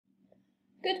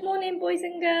Good morning, boys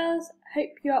and girls.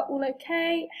 Hope you are all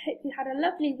okay. Hope you had a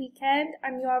lovely weekend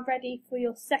and you are ready for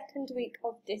your second week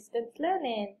of distance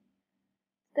learning.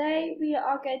 Today we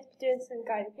are going to be doing some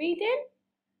guided reading,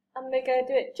 and we're going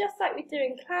to do it just like we do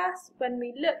in class. When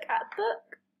we look at a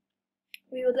book,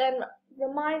 we will then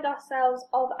remind ourselves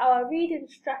of our reading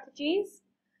strategies.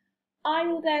 I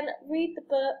will then read the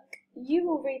book, you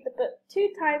will read the book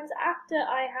 2 times after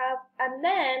I have, and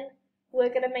then we're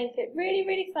going to make it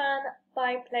really fun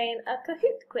by playing a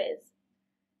Kahoot quiz.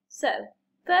 So,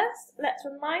 first, let's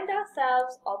remind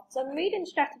ourselves of some reading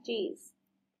strategies.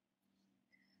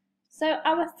 So,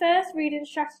 our first reading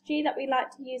strategy that we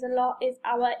like to use a lot is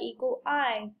our eagle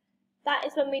eye. That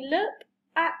is when we look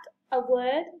at a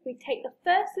word, we take the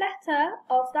first letter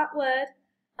of that word,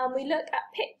 and we look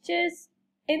at pictures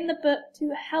in the book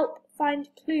to help find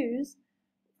clues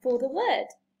for the word.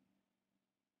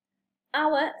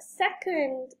 Our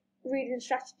second reading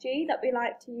strategy that we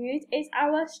like to use is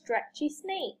our stretchy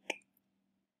snake.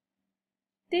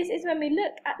 This is when we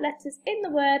look at letters in the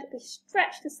word, we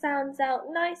stretch the sounds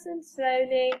out nice and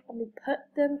slowly and we put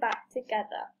them back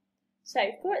together.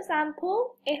 So, for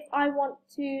example, if I want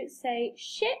to say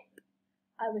ship,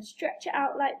 I would stretch it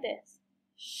out like this.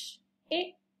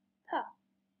 Sh-I-P,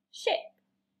 ship.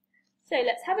 So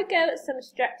let's have a go at some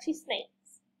stretchy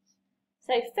snakes.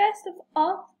 So first of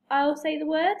all, I'll say the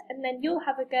word and then you'll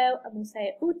have a go and we'll say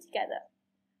it all together.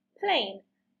 Plane.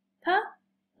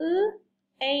 P-L-A-N.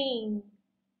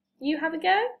 You have a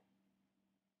go?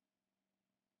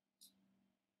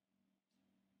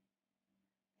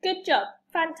 Good job.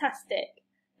 Fantastic.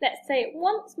 Let's say it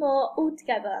once more all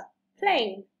together.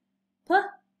 Plane.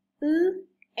 P-L-A-N.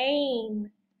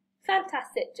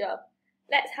 Fantastic job.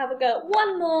 Let's have a go at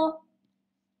one more.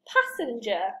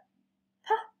 Passenger.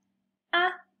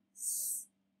 P-A-S-N-G-E-R.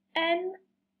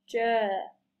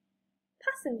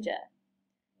 Passenger.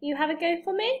 You have a go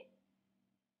for me?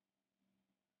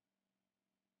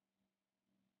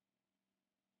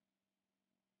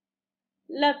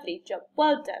 Lovely job.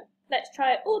 Well done. Let's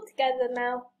try it all together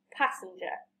now.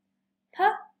 Passenger.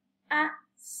 P-A-S-N-G-E-R.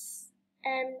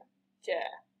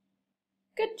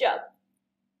 Good job.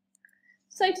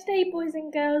 So today, boys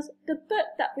and girls, the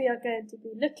book that we are going to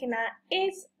be looking at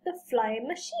is The Flying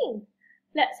Machine.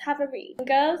 Let's have a read.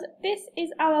 Girls, this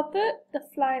is our book, The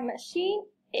Flying Machine.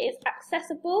 It is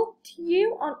accessible to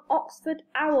you on Oxford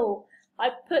Owl. I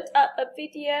put up a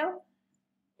video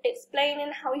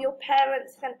explaining how your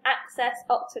parents can access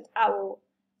Oxford Owl.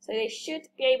 So they should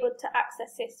be able to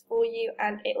access this for you,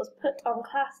 and it was put on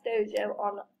Class Dojo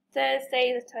on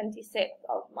Thursday the 26th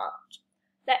of March.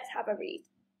 Let's have a read.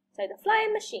 So, The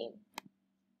Flying Machine.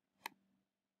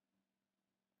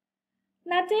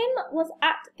 Nadim was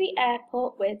at the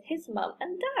airport with his mum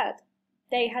and dad.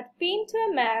 They had been to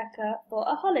America for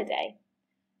a holiday.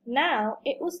 Now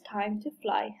it was time to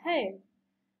fly home.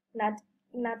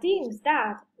 Nadim's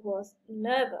dad was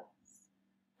nervous.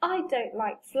 I don't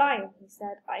like flying, he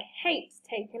said. I hate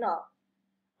taking off.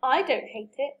 I don't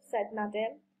hate it, said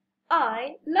Nadim.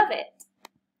 I love it.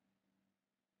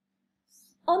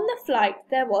 On the flight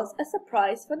there was a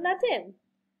surprise for Nadim.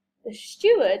 The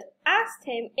steward asked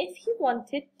him if he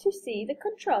wanted to see the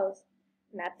controls.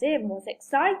 Nadim was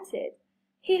excited.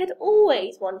 He had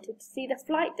always wanted to see the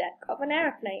flight deck of an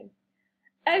aeroplane.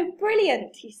 Oh,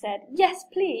 brilliant, he said. Yes,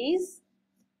 please.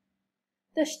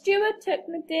 The steward took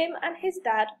Nadim and his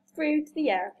dad through to the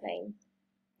aeroplane.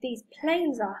 These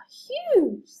planes are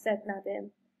huge, said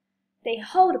Nadim. They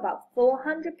hold about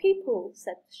 400 people,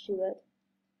 said the steward.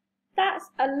 That's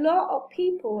a lot of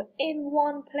people in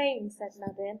one plane, said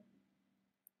Nadim.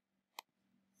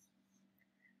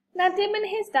 Nadim and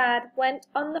his dad went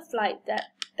on the flight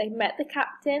deck. They met the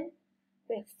captain.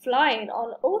 We're flying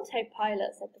on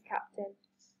autopilot, said the captain.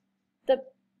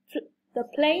 The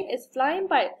plane is flying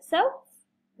by itself.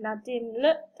 Nadim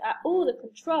looked at all the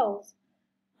controls.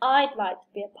 I'd like to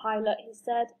be a pilot, he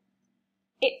said.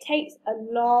 It takes a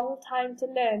long time to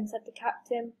learn, said the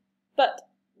captain. But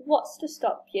what's to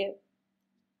stop you?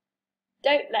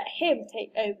 Don't let him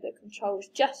take over the controls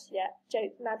just yet,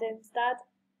 joked Nadim's dad.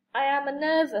 I am a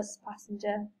nervous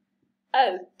passenger.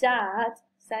 Oh, Dad,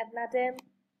 said Nadim.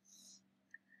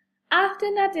 After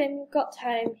Nadim got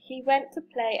home, he went to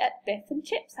play at Biff and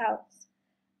Chip's house.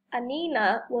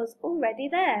 Anina was already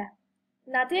there.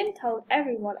 Nadim told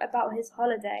everyone about his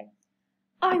holiday.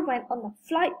 I went on the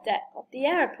flight deck of the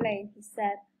aeroplane, he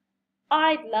said.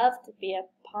 I'd love to be a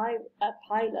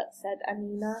pilot, said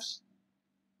Anina.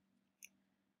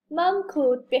 Mum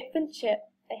called Biff and Chip.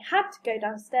 They had to go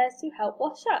downstairs to help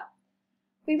wash up.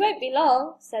 We won't be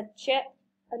long, said Chip.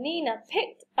 Anina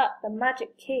picked up the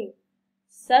magic key.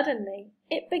 Suddenly,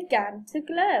 it began to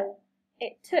glow.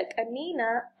 It took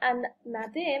Amina and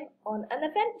Nadim on an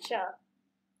adventure.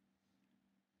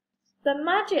 The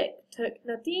magic took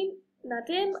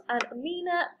Nadim and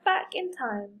Amina back in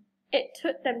time. It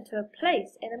took them to a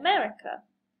place in America.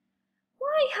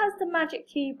 "Why has the magic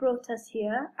key brought us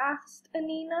here?" asked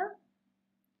Amina.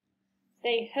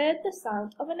 They heard the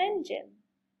sound of an engine.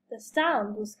 The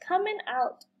sound was coming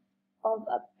out of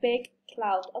a big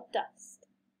cloud of dust.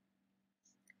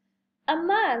 A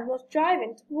man was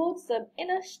driving towards them in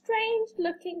a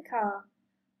strange-looking car.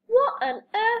 "What on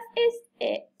earth is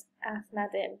it?" asked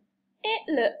Nadim. "It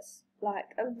looks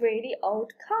like a really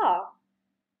old car."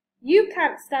 "You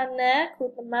can't stand there,"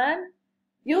 called the man.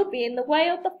 "You'll be in the way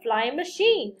of the flying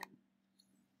machine."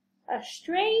 A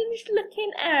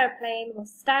strange-looking aeroplane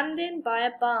was standing by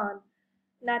a barn.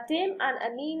 Nadim and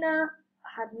Amina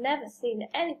had never seen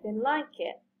anything like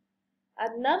it.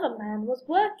 Another man was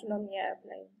working on the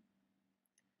aeroplane.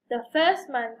 The first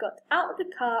man got out of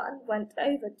the car and went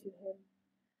over to him.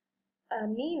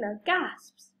 Amina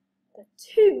gasped. The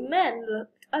two men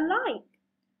looked alike.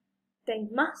 "They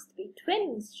must be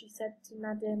twins," she said to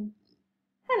Nadim.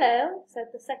 "Hello,"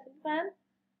 said the second man.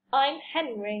 "I'm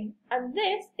Henry, and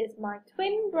this is my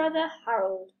twin brother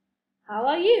Harold. How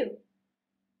are you?"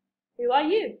 "Who are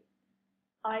you?"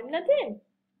 "I'm Nadim.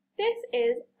 This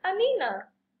is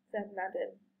Amina," said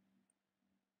Nadim.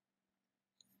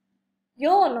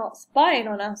 "You're not spying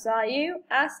on us, are you?"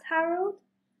 asked Harold.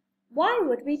 "Why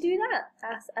would we do that?"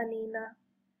 asked Amina.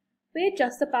 "We're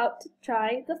just about to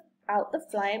try out the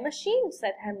flying machine,"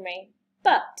 said Henry.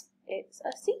 "But it's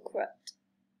a secret."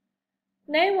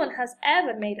 "No one has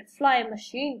ever made a flying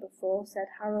machine before," said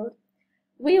Harold.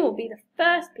 "We will be the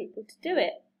first people to do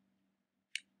it."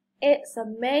 "It's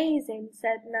amazing,"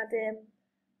 said Nadim.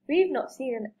 "We've not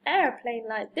seen an aeroplane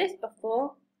like this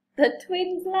before." The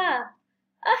twins laughed.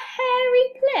 "A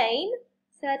hairy plane?"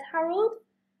 said Harold.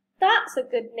 "That's a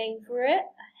good name for it,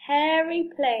 a hairy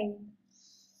plane."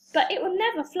 "But it will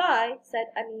never fly,"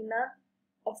 said Amina.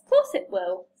 "Of course it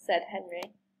will," said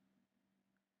Henry.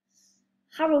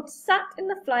 Harold sat in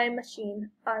the flying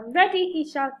machine. "I'm ready," he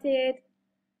shouted.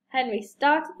 Henry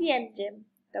started the engine.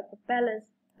 The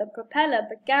propeller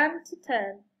began to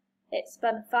turn. It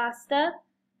spun faster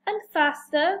and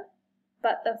faster,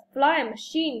 but the flying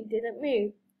machine didn't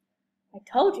move. "I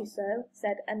told you so,"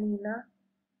 said Amina.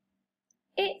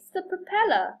 "It's the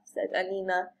propeller," said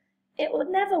Amina. "It will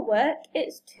never work.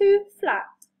 It's too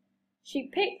flat." She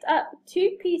picked up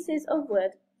 2 pieces of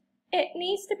wood. "It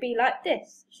needs to be like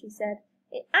this," she said.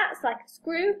 "It acts like a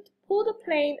screw to pull the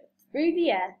plane through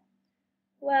the air."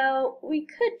 "Well, we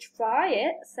could try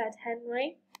it," said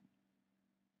Henry.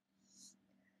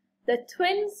 The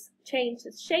twins changed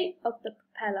the shape of the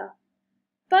propeller.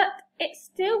 "But it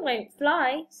still won't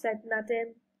fly," said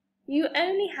Nadim. "You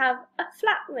only have a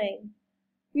flat wing.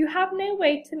 You have no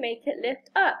way to make it lift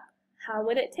up. How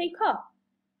will it take off?"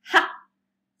 "Ha!"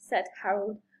 said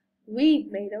Harold.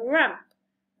 "We've made a ramp.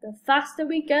 The faster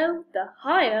we go, the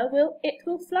higher it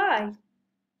will fly."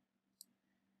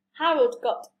 Harold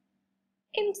got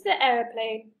into the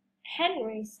aeroplane.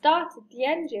 Henry started the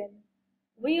engine.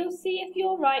 "We'll see if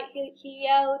you're right," he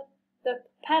yelled. The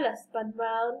propeller spun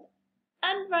round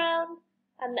and round,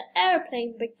 and the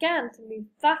aeroplane began to move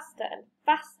faster and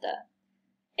faster.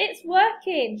 "It's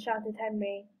working!" shouted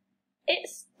Henry. "It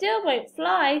still won't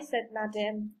fly," said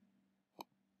Nadim.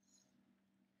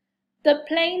 The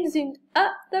plane zoomed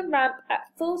up the ramp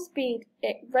at full speed.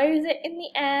 It rose it in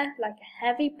the air like a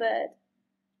heavy bird.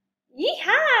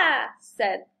 "Yee-haw!"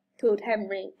 called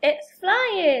Henry. "It's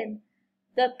flying!"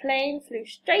 The plane flew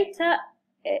straight up.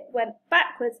 It went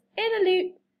backwards in a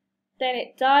loop. Then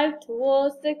it dived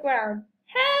towards the ground.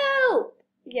 "Help!"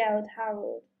 yelled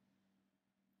Harold.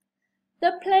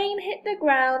 The plane hit the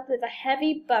ground with a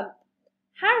heavy bump.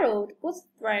 Harold was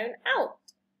thrown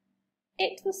out.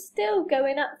 It was still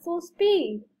going at full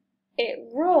speed.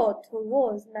 It roared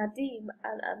towards Nadim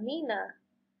and Amina.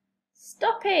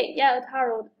 "Stop it!" yelled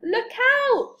Harold. "Look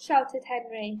out!" shouted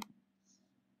Henry.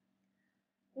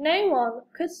 No one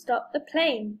could stop the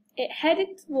plane. It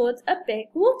headed towards a big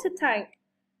water tank.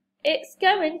 "It's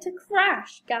going to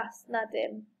crash," gasped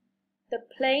Nadim. The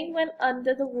plane went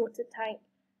under the water tank.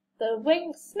 The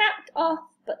wing snapped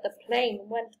off, but the plane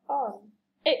went on.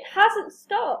 "It hasn't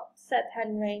stopped," said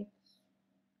Henry.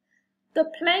 The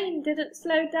plane didn't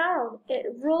slow down.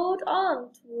 It roared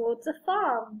on towards a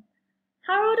farm.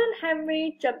 Harold and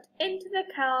Henry jumped into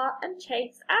the car and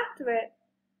chased after it.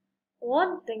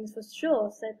 "One thing's for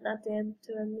sure," said Nadim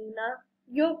to Amina.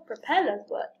 "Your propellers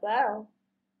worked well."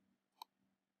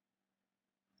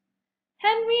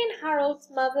 Henry and Harold's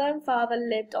mother and father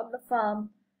lived on the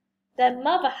farm. Their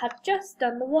mother had just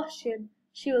done the washing.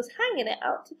 She was hanging it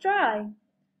out to dry.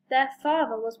 Their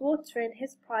father was watering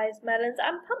his prize melons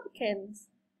and pumpkins.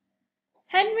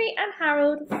 Henry and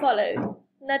Harold followed.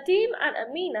 Nadim and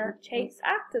Amina chased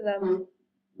after them.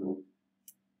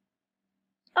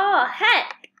 "Ah,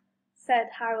 heck!" said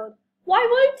Harold. "Why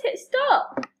won't it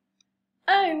stop?"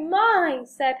 "Oh my!"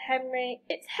 said Henry.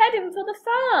 "It's heading for the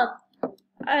farm."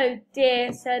 "Oh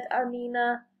dear," said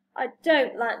Amina. "I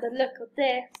don't like the look of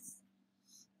this."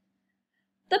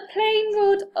 The plane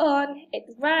rolled on.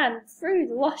 It ran through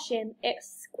the washing. It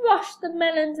squashed the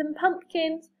melons and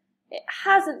pumpkins. "It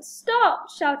hasn't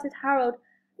stopped," shouted Harold.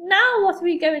 "Now what are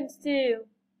we going to do?"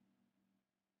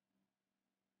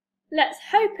 "Let's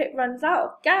hope it runs out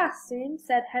of gas soon,"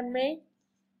 said Henry.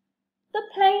 The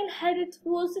plane headed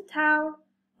towards the town.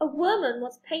 A woman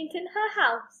was painting her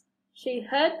house. She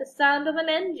heard the sound of an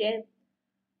engine.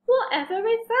 "Whatever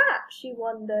is that?" she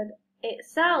wondered. "It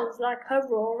sounds like a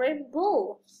roaring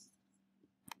bull."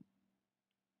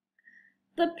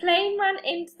 The plane ran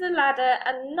into the ladder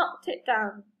and knocked it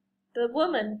down. The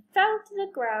woman fell to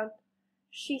the ground.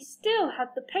 She still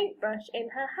had the paintbrush in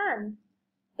her hand.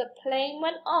 The plane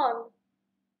went on.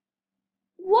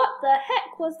 "What the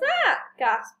heck was that?"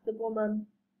 gasped the woman.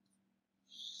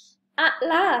 At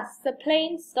last the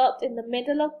plane stopped in the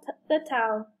middle of the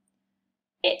town.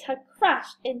 It had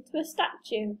crashed into a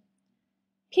statue.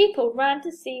 People ran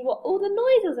to see what all the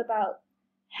noise was about.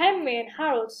 Henry and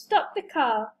Harold stopped the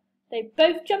car. They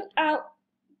both jumped out.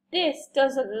 "This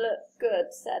doesn't look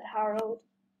good," said Harold.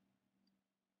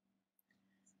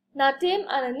 Nadim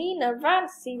and Amina ran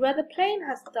to see where the plane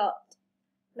had stopped.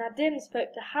 Nadim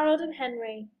spoke to Harold and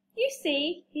Henry. "You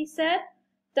see," he said,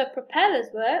 "the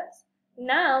propellers worked.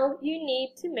 Now you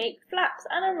need to make flaps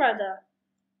and a rudder."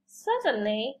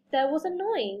 Suddenly there was a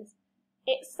noise.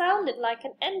 It sounded like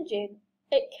an engine.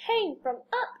 It came from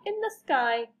up in the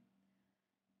sky.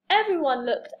 Everyone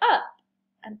looked up.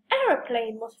 An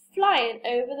aeroplane was flying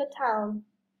over the town.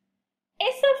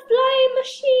 "It's a flying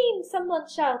machine!" someone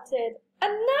shouted.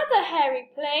 "Another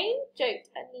hairy plane!" joked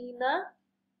Amina.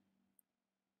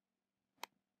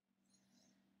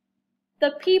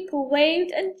 The people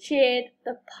waved and cheered.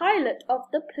 The pilot of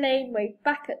the plane waved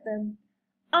back at them.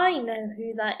 "I know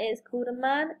who that is," called a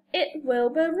man. "It's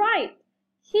Wilbur Wright.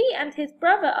 He and his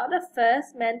brother are the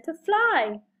first men to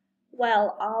fly."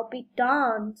 "Well, I'll be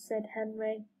darned," said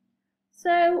Henry.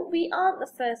 "So we aren't the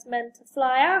first men to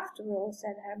fly after all,"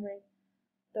 said Henry.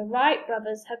 "The Wright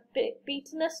brothers have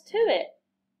beaten us to it."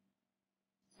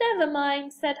 "Never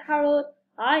mind," said Harold.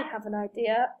 "I have an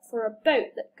idea for a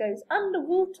boat that goes under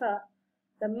water."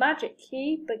 The magic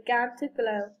key began to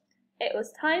glow. It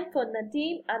was time for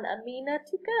Nadim and Amina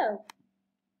to go.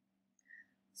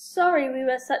 "Sorry we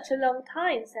were such a long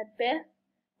time," said Biff.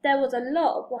 "There was a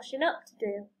lot of washing up to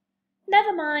do."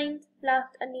 "Never mind,"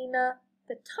 laughed Amina.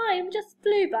 "The time just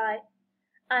flew by."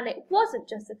 "And it wasn't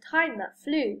just the time that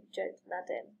flew," joked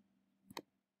Nadim.